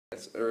I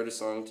wrote a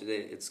song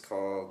today. It's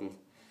called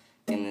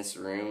 "In This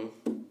Room,"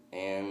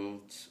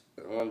 and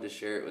I wanted to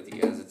share it with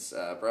you guys. It's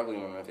probably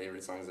one of my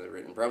favorite songs I've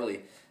written.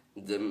 Probably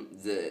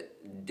the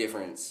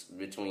difference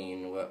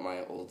between what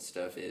my old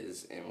stuff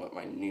is and what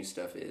my new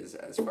stuff is,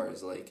 as far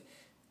as like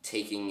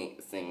taking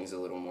things a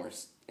little more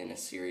in a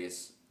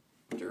serious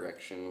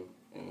direction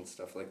and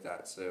stuff like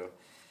that. So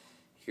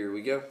here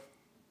we go.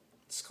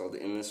 It's called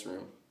 "In This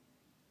Room."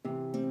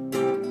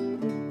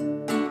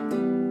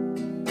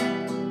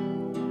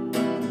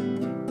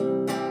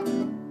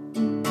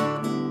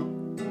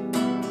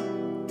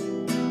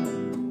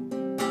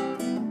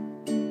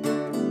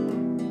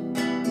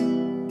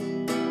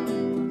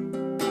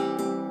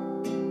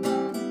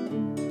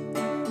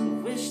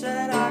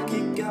 That I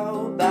could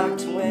go back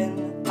to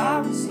when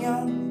I was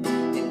young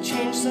and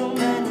change so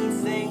many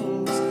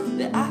things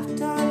that I've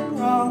done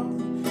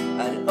wrong.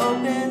 I'd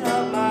open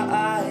up my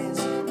eyes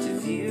to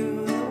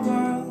view the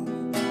world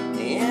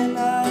in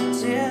a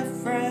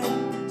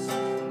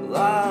different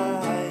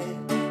light.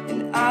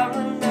 And I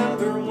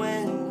remember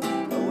when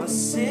I was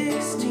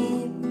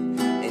 16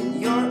 and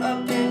your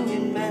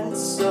opinion meant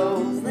so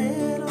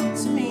little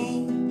to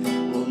me.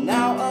 Well,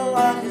 now a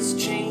lot has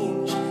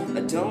changed.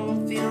 I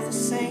don't feel the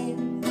same.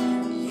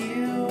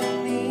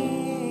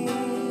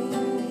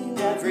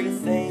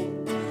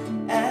 Everything,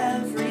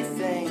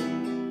 everything,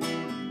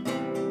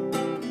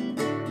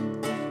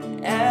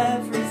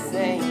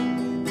 everything,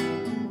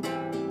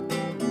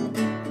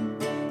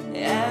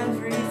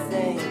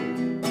 everything,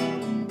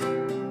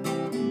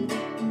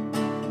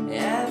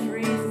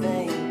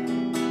 everything.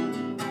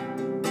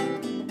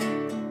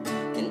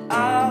 And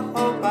I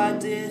hope I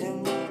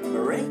didn't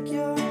break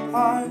your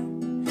heart.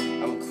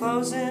 I'm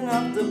closing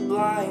up the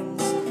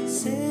blinds,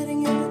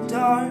 sitting in the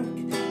dark.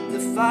 The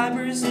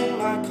fibers in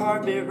my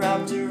carpet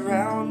wrapped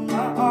around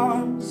my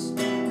arms,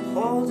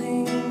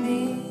 holding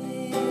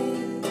me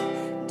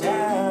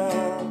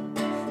down.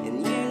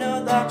 And you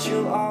know that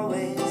you'll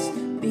always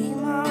be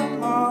my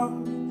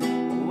mom,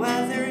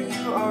 whether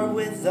you are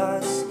with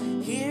us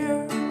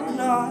here or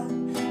not.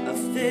 A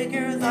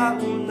figure that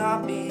will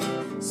not be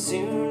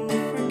soon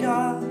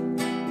forgot.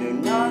 No,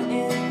 not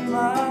in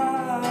my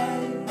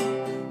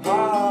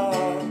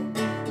heart,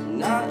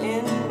 not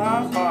in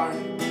my heart.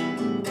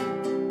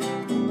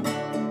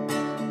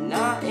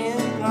 Not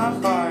in my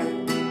heart,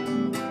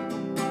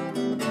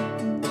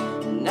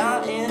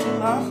 not in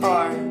my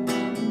heart,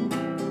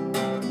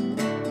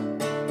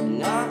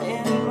 not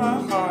in my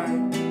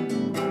heart.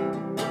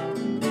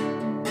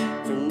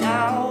 For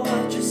now,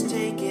 we'll just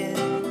take it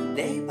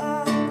day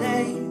by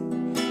day.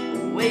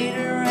 We'll wait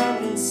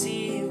around and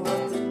see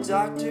what the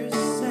doctors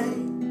say.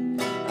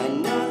 I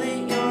know that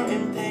you're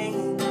in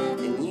pain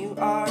and you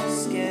are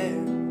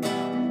scared,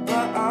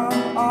 but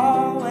I'm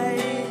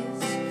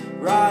always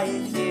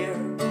right here.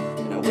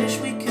 Wish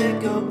we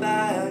could go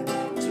back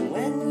to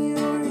when you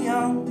were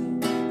young.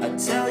 I'd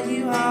tell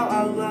you how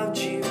I loved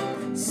you,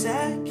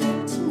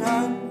 second to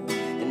none,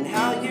 and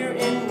how you're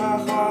in my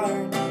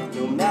heart,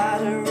 no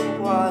matter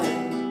what.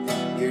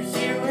 You're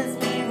here with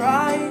me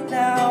right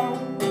now,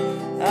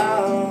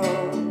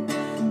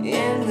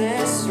 in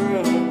this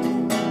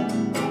room,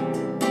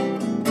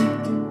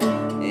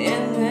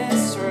 in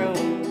this room,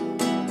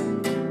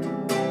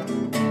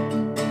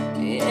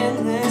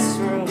 in this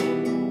room.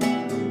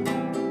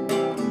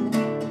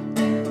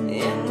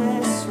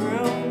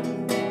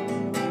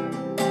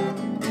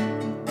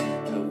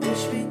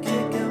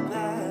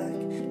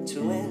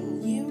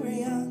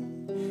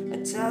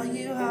 Tell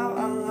you how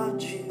I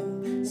loved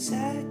you,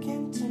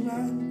 second to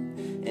none,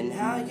 and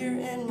how you're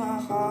in my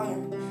heart,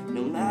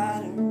 no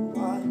matter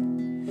what.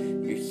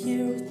 You're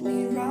here with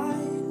me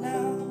right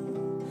now,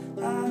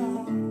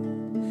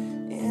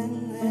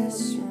 in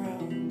this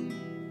room.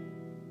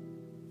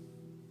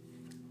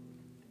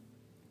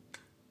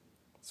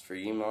 It's for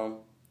you,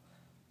 Mom.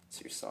 It's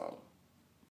your song.